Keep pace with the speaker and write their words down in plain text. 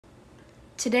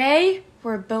Today,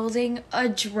 we're building a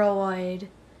droid.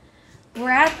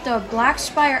 We're at the Black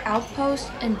Spire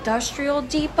Outpost Industrial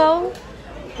Depot,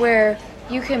 where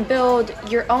you can build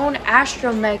your own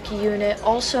Astromech unit,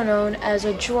 also known as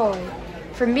a droid.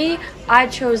 For me, I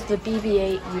chose the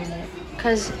BB-8 unit,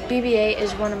 because BB-8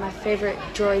 is one of my favorite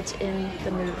droids in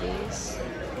the movies.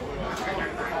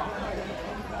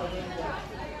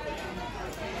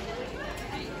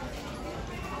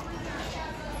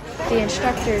 The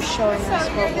instructor is showing us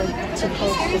what we're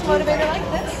supposed to do. Motivator like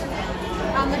this.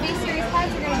 The B series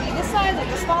cards are going to be this size, like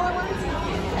the smaller ones.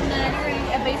 And then you're going to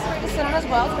need a base for it to sit on as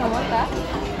well, it's going to look like that.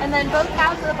 And then both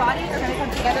halves of the body are going to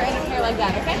come together in a pair like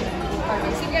that, okay?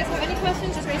 Alright, so if you guys have any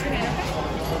questions, just raise your hand,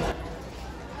 okay?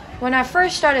 When I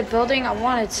first started building, I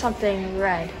wanted something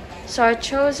red. So I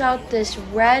chose out this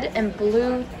red and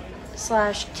blue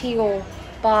 / teal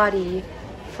body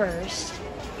first.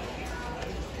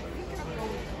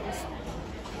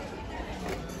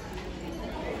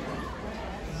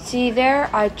 See there,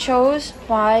 I chose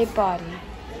my body.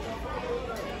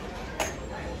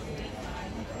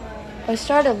 I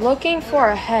started looking for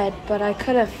a head, but I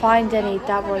couldn't find any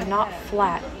that were not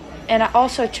flat. And I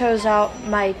also chose out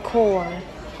my core,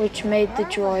 which made the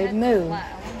droid move.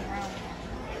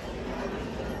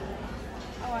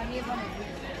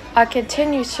 I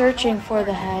continued searching for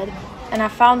the head, and I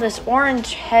found this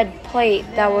orange head plate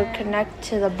that would connect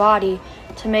to the body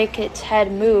to make its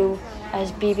head move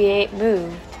as BB-8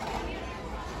 moved.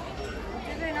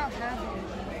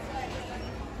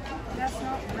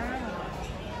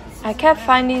 I kept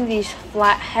finding these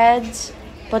flat heads,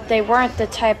 but they weren't the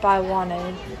type I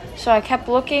wanted. So I kept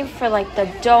looking for like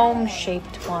the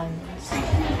dome-shaped ones.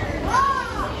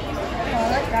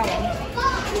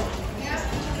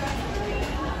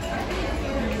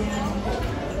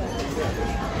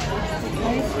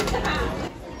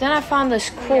 Then I found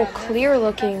this cool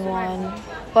clear-looking one,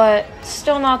 but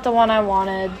still not the one I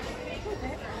wanted.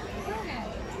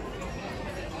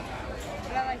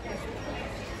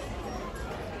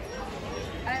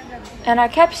 And I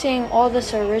kept seeing all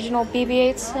this original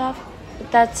BB-8 stuff,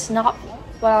 but that's not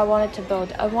what I wanted to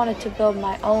build. I wanted to build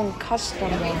my own custom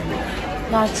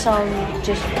one, not some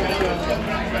just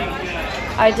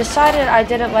I decided I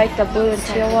didn't like the blue and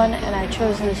teal one, and I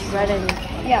chose this red and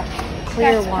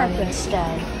clear one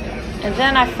instead. And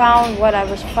then I found what I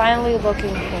was finally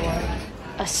looking for,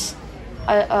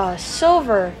 a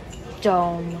silver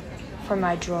dome for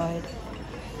my droid.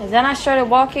 And then I started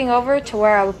walking over to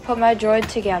where I would put my droid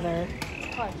together.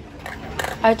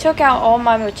 I took out all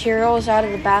my materials out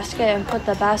of the basket and put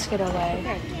the basket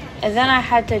away. And then I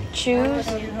had to choose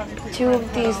two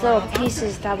of these little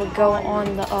pieces that would go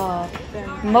on the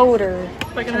motor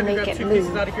to make it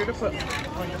move.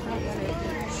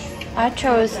 I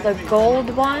chose the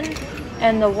gold one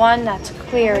and the one that's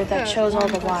clear that shows all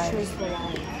the wires.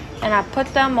 And I put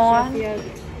them on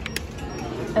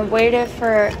and waited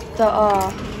for the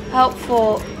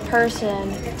helpful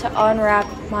person to unwrap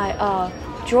my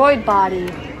droid body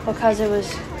because it was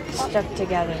stuck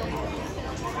together.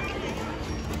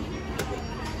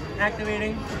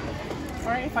 Activating.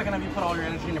 Alright, if I can have you put all your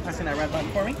energy into pressing that red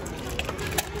button for me.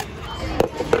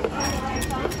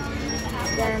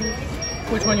 Then,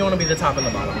 which one you want to be the top and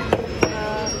the bottom?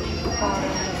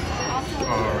 bottom.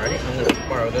 Alright, I'm going to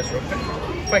borrow this real quick.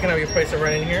 If I can have you place it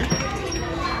right in here.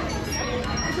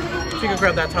 So you can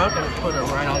grab that top and put it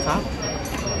right on top.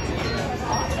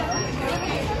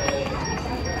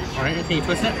 Alright, can you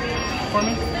twist it for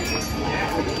me?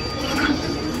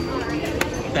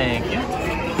 Thank you.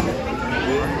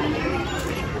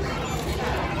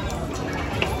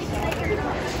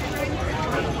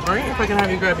 Alright, if I can have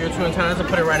you grab your two antennas and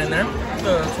put it right in there.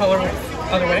 The taller one,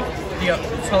 other way. The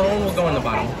taller one will go in the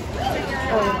bottom.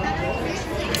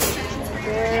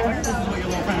 This is what your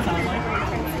little friend sounds like.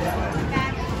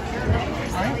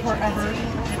 Alright, wherever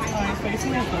its eye is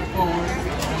facing is the forward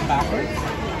and backwards.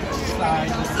 Side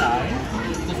to side.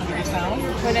 This will be the sound.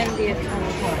 Put in the antenna.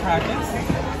 For practice.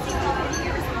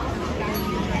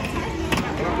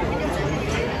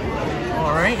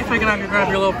 Alright, if I can have you grab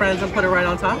your little friends and put it right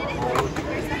on top.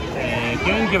 Thank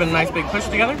you, and give it a nice big push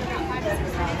together.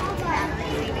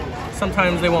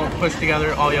 Sometimes they won't push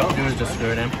together, all you have to do is just screw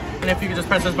it in. And if you could just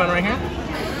press this button right here.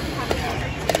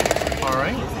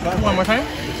 Alright, one more time.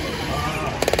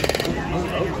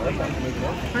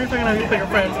 Alright, if I can have you put your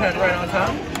friend's head right on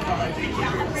top.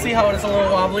 See how it's a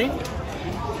little wobbly?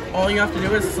 All you have to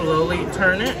do is slowly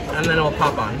turn it, and then it'll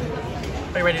pop on.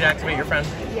 Are you ready to activate your friend?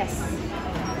 Yes.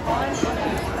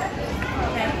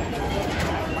 Okay.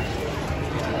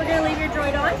 We're going to leave your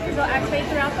droid on because it'll activate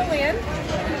throughout the land.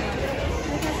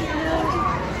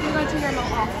 You're going to turn your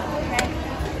remote off, okay?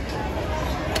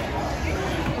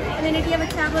 And then if you have a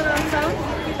tablet or a phone,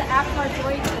 get the app called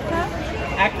Droid Depot.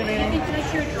 Activating. You can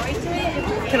connect your droid to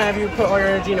it. Can I have you put all your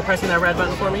energy into pressing that red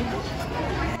button for me?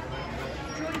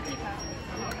 Droid Depot.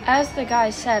 As the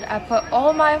guy said, I put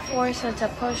all my force into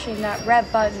pushing that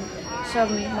red button so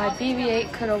my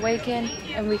BB-8 could awaken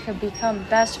and we could become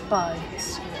best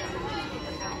buds.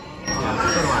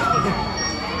 Yeah, so do I.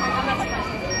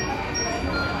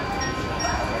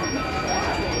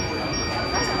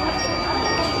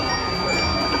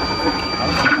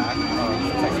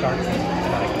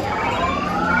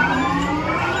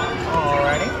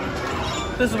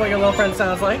 Alrighty. This is what your little friend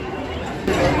sounds like.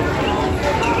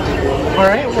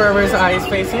 Alright, wherever his eye is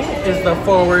facing is the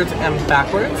forwards and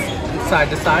backwards, side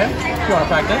to side. If you want to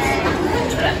practice.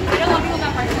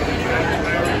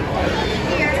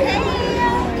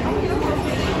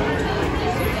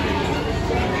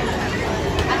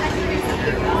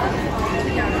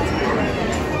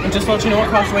 And just to let you know,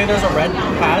 across the way there's a red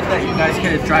pad that you guys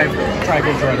could drive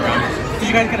your droid around. Did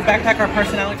you guys get a backpack or a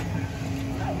personality?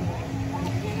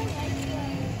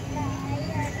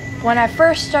 When I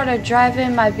first started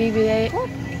driving my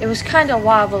BB-8, it was kind of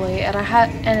wobbly and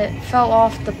it fell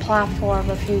off the platform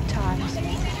a few times.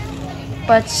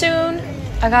 But soon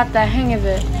I got the hang of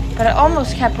it, but I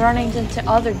almost kept running into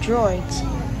other droids.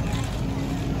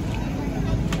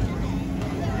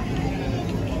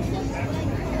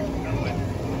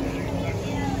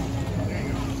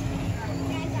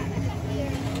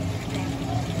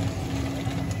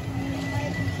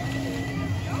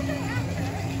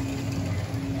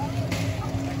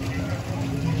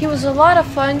 He was a lot of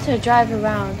fun to drive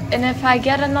around, and if I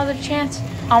get another chance,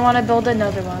 I want to build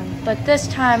another one. But this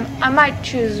time, I might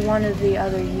choose one of the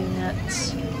other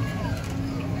units.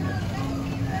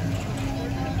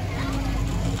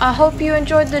 I hope you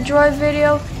enjoyed the droid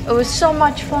video. It was so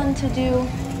much fun to do.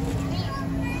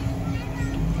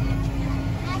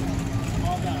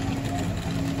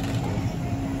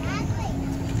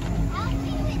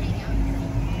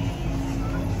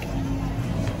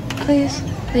 Please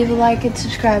leave a like and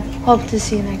subscribe. Hope to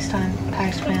see you next time.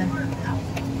 PaxMan.